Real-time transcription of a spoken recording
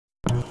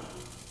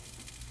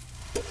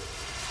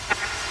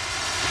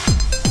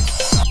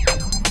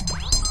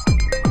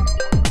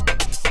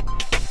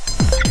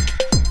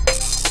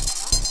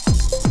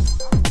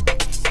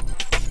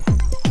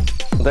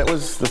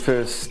was the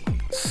first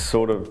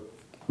sort of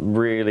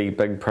really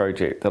big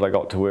project that I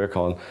got to work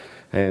on.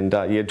 And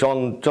yeah,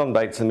 John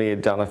Bates and me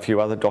had done a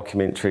few other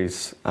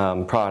documentaries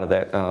prior to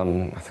that,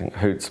 I think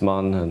Hoots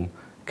Mun and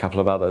a couple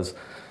of others.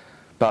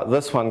 But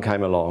this one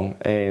came along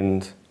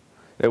and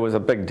it was a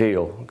big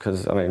deal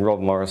because, I mean, Rob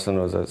Morrison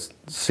was a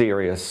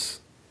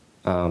serious,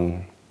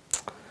 well,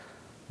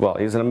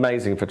 he's an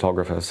amazing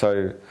photographer.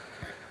 So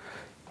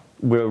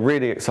we were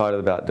really excited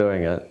about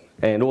doing it.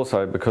 And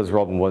also because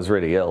Robin was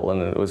really ill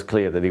and it was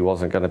clear that he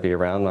wasn't going to be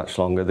around much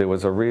longer, there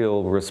was a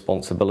real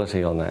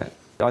responsibility on that.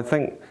 I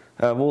think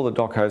of all the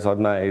docos I've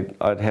made,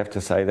 I'd have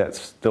to say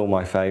that's still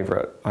my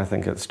favourite. I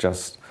think it's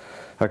just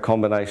a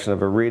combination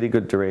of a really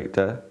good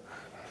director,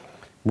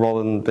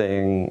 Robin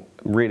being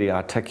really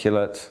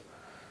articulate,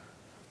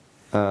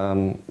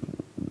 the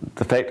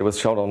fact it was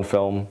shot on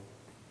film,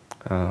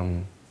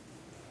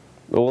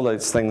 all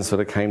those things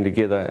sort of came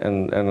together,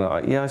 and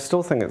yeah, I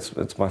still think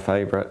it's my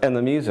favourite. And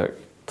the music,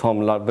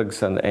 Tom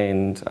Ludvigsen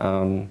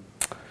and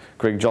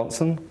Greg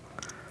Johnson,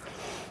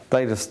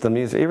 the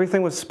music,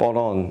 everything was spot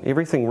on.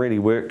 Everything really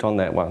worked on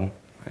that one,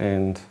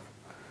 and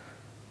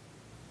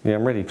yeah,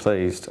 I'm really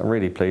pleased. I'm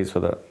really pleased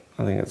with it.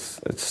 I think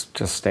it's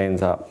just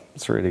stands up.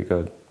 It's really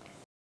good.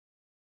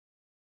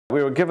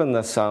 We were given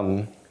this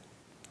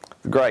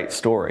great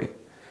story,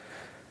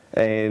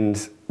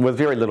 and with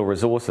very little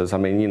resources. I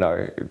mean, you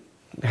know,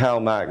 how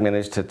Mark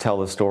managed to tell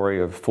the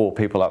story of 4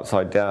 people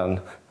upside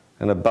down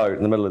in a boat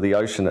in the middle of the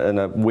ocean in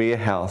a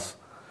warehouse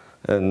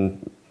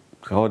in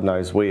God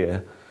knows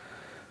where.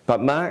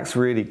 But Mark's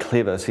really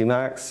clever. See,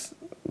 Mark's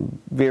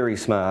very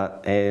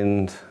smart,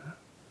 and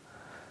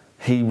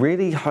he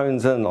really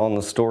hones in on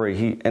the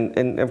story.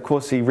 And of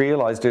course he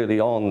realised early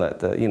on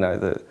that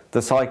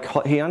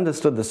he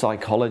understood the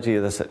psychology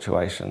of the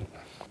situation.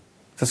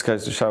 This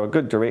goes to show a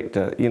good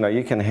director, you know,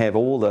 you can have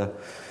all the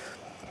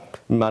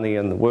money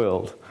in the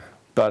world,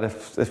 but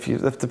if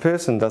the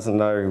person doesn't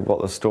know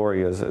what the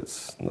story is,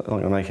 it's not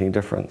going to make any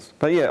difference.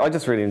 But yeah, I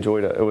just really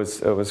enjoyed it. It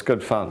was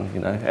good fun, you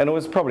know, and it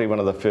was probably one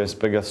of the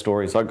first bigger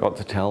stories I got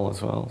to tell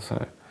as well,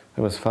 so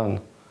it was fun.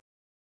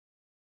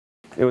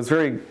 It was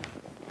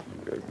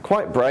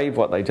quite brave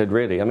what they did,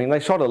 really. I mean,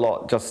 they shot a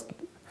lot just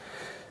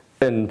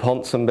in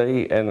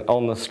Ponsonby and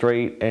on the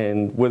street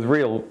and with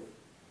real,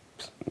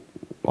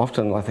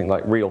 often I think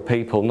like real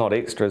people, not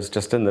extras,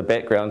 just in the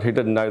background who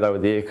didn't know they were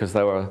there because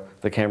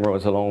the camera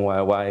was a long way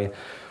away,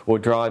 or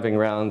driving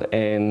around,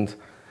 and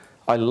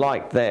I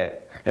liked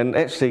that. And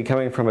actually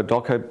coming from a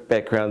doco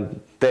background,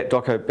 that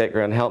doco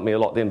background helped me a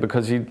lot then,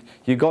 because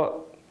you got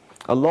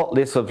a lot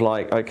less of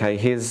like, okay,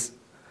 here's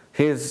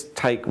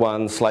take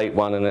 1, slate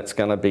 1, and it's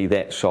going to be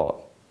that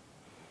shot.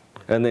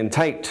 And then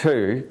take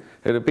 2,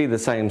 it would be the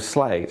same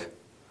slate,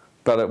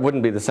 but it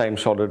wouldn't be the same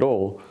shot at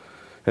all.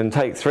 And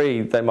take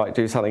 3, they might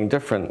do something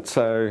different.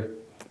 So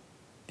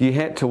you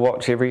had to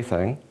watch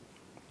everything.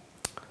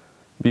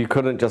 You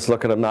couldn't just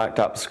look at a marked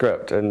up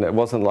script, and it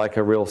wasn't like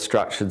a real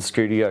structured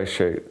studio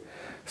shoot.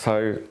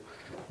 So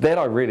that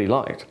I really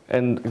liked.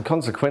 And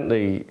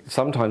consequently,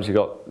 sometimes you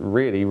got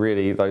really,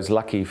 really those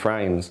lucky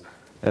frames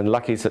and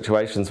lucky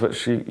situations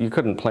which you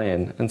couldn't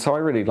plan. And so I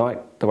really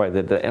liked the way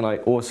they did it, and I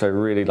also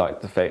really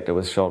liked the fact it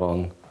was shot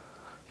on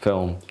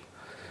film.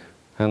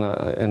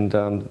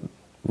 And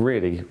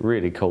really,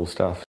 really cool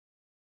stuff.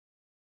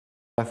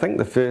 I think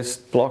the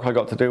first block I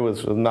got to do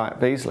was with Mark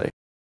Beasley.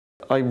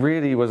 I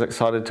really was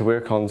excited to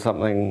work on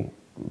something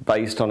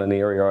based on an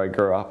area I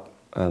grew up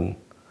in,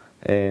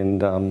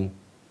 and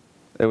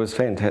it was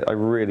fantastic. I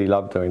really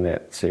loved doing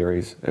that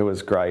series. It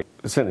was great.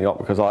 Certainly not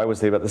because I was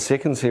there, but the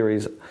second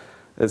series,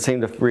 it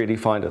seemed to really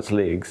find its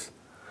legs.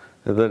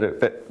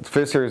 The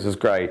first series was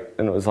great,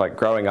 and it was like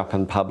growing up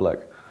in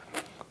public.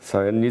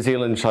 So in New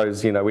Zealand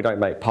shows, you know, we don't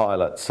make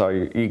pilots, so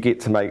you get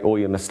to make all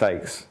your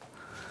mistakes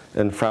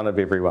in front of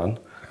everyone.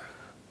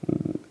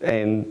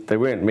 And there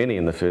weren't many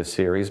in the first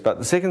series, but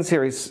the second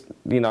series,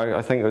 you know,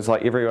 I think it was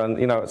like everyone,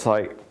 you know, it's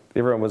like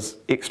everyone was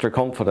extra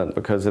confident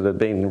because it had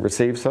been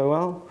received so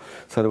well.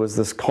 So there was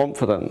this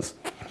confidence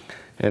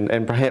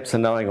and perhaps a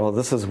knowing, oh,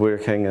 this is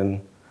working,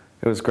 and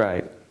it was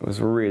great. It was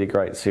a really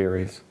great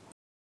series.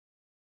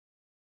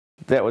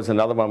 That was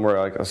another one where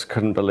I just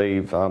couldn't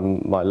believe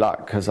my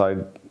luck, because I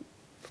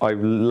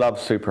love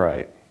Super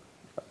 8,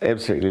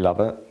 absolutely love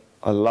it.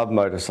 I love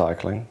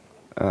motorcycling.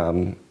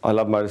 I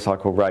love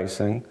motorcycle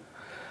racing.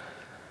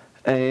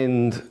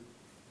 And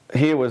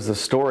here was the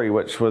story,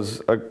 which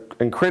was an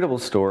incredible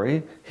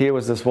story. Here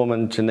was this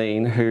woman,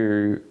 Janine,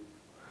 who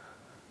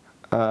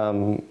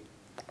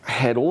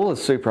had all the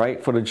Super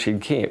 8 footage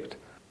she'd kept.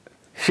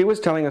 She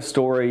was telling a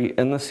story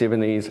in the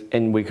 70s,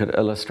 and we could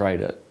illustrate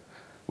it.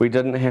 We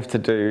didn't have to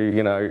do,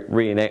 you know,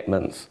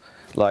 reenactments.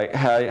 Like,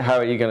 how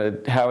are you gonna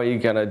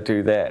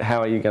do that? How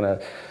are you gonna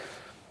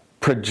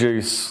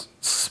produce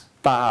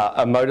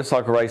a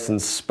motorcycle race in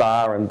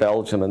Spa in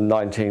Belgium in the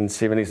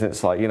 1970s? And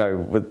it's like, you know,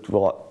 with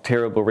what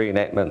terrible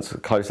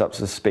reenactments, close-ups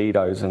of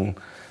speedos and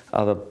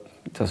other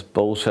just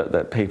bullshit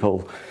that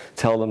people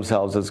tell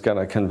themselves is going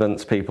to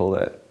convince people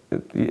that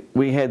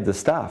we had the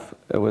stuff.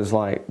 It was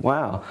like,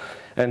 wow.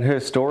 And her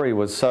story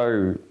was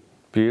so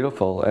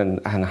beautiful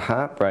and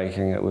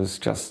heartbreaking. It was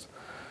just,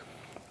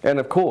 and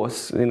of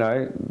course, you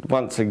know,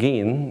 once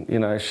again, you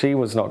know, she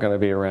was not going to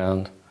be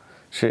around.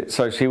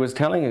 So she was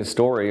telling her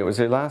story. It was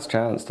her last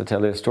chance to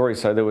tell her story.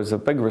 So there was a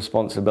big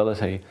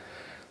responsibility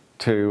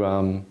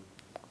to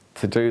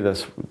do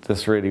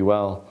this really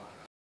well.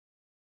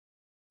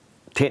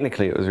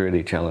 Technically, it was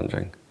really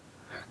challenging.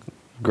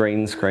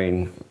 Green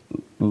screen,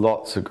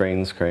 lots of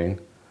green screen.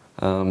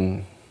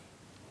 I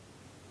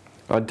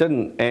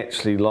don't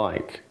actually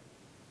like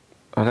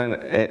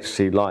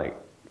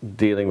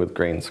dealing with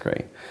green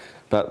screen,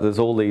 but there's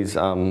all these.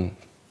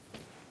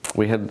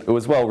 It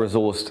was well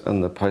resourced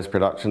in the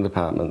post-production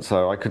department,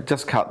 so I could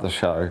just cut the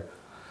show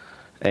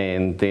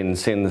and then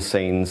send the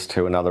scenes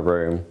to another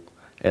room,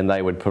 and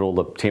they would put all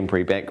the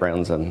temporary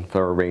backgrounds in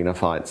for arena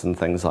fights and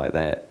things like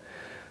that.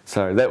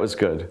 So that was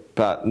good,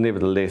 but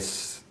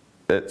nevertheless,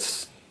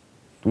 it's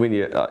when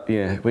you've got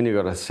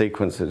a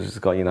sequence that's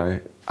just got, you know,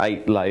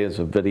 8 layers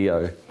of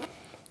video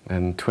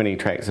and 20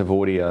 tracks of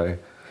audio,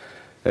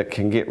 it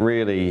can get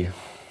really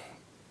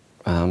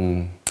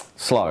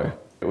slow.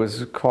 It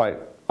was quite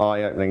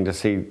eye-opening to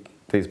see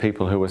these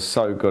people who were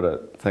so good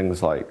at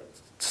things like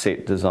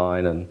set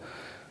design and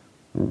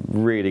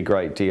really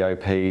great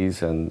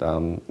DOPs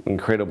and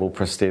incredible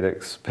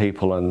prosthetics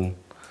people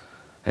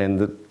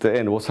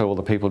and also all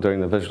the people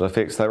doing the visual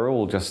effects. They were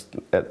all just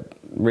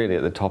really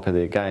at the top of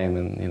their game,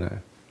 and you know,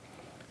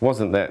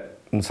 wasn't that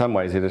in some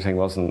ways editing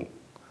wasn't.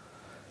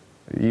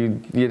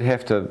 You'd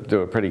have to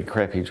do a pretty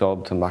crappy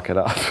job to muck it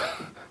up.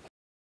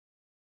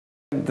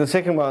 The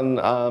second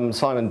one,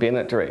 Simon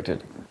Bennett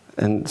directed.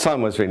 And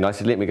Simon was really nice.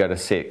 He let me go to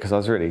set because I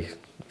was really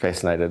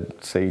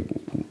fascinated to see,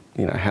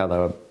 you know, how they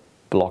were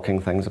blocking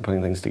things and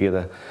putting things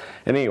together.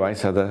 And anyway,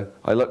 so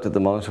I looked at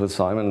the monitor with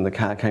Simon, and the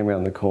car came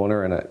around the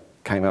corner, and it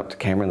came up to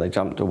camera, and they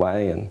jumped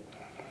away. And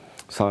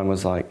Simon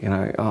was like, you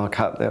know, oh,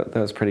 cut, that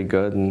was pretty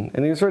good. And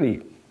he was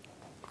really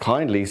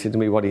kindly. He said to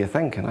me, "What do you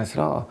think?" And I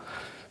said, "Oh,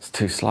 it's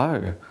too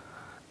slow.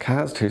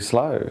 Car's too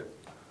slow,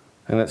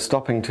 and it's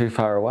stopping too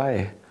far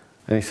away."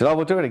 And he said, "Oh,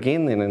 we'll do it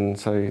again then." And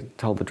so he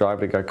told the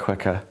driver to go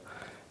quicker.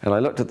 And I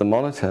looked at the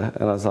monitor,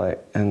 and I was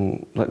like,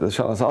 and looked at the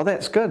shot, and I was like, "Oh,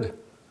 that's good.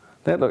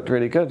 That looked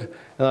really good."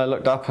 And I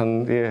looked up,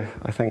 and yeah,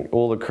 I think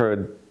all the crew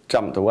had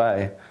jumped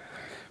away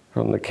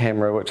from the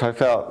camera, which I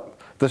felt,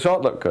 the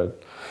shot looked good.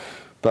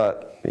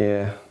 But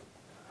yeah,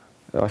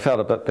 I felt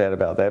a bit bad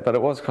about that, but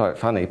it was quite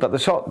funny. But the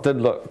shot did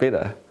look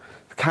better.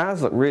 The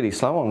cars looked really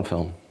slow on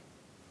film.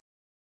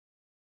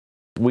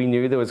 We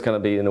knew there was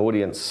going to be an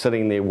audience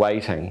sitting there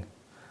waiting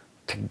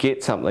to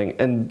get something.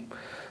 And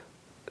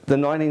the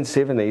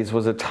 1970s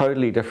was a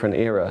totally different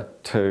era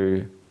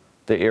to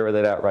the era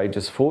that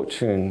Outrageous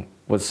Fortune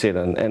was set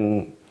in.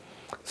 And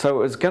so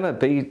it was going to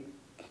be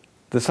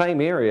the same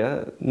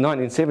area,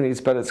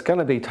 1970s, but it's going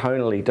to be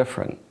tonally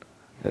different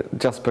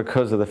just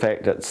because of the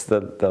fact it's the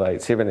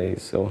late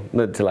 70s or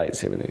mid to late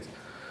 70s.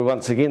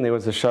 Once again, there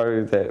was a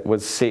show that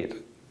was set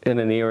in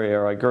an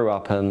area I grew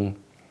up in,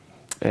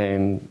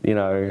 and you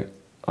know,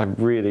 I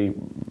really,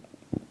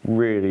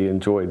 really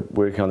enjoyed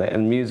working on that.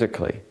 And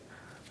musically,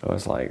 it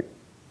was like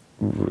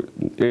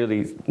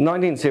early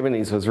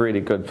 1970s was really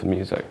good for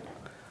music.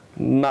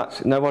 No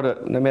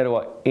matter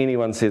what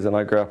anyone says, and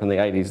I grew up in the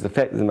 80s, the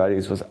fact of the matter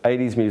was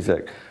 80s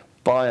music,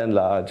 by and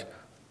large,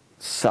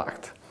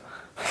 sucked.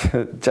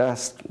 It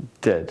just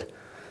did.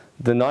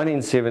 The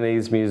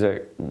 1970s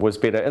music was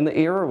better, and the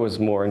era was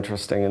more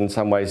interesting in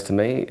some ways to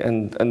me.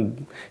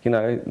 And you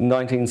know,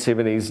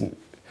 1970s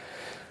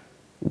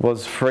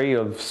was free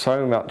of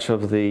so much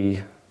of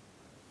the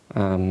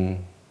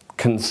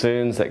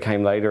concerns that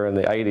came later in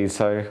the 80s.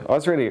 So I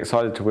was really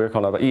excited to work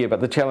on it. But yeah, but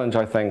the challenge,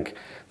 I think,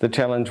 the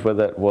challenge with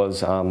it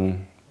was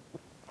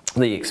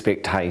the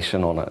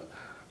expectation on it.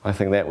 I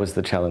think that was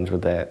the challenge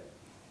with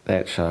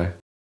that show.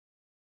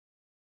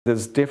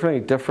 There's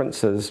definitely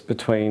differences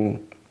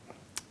between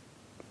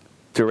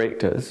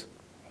directors,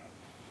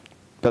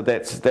 but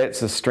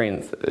that's a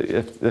strength.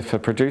 If a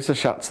producer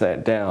shuts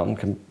that down,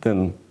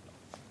 then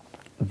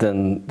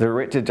the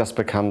director just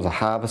becomes a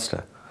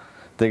harvester.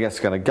 They're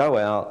just going to go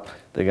out,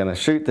 they're going to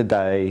shoot the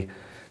day,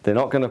 they're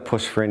not going to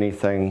push for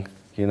anything,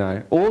 you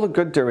know. All the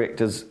good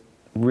directors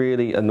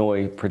really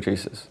annoy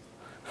producers.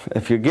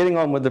 If you're getting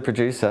on with the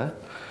producer,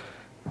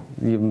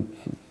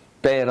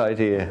 bad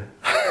idea.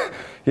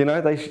 You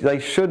know, they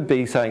should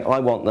be saying, "I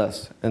want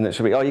this," and it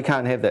should be, "Oh, you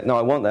can't have that." "No,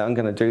 I want that, I'm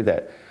going to do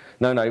that."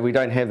 "No, we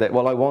don't have that."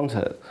 "Well, I want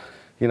it."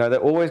 You know, they've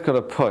always got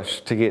to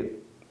push to get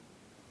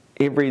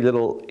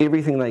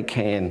everything they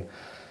can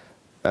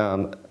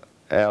out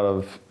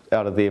of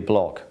their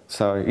block.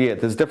 So yeah,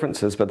 there's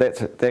differences, but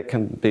that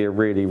can be a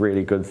really,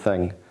 really good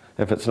thing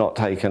if it's not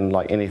taken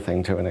like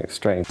anything to an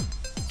extreme.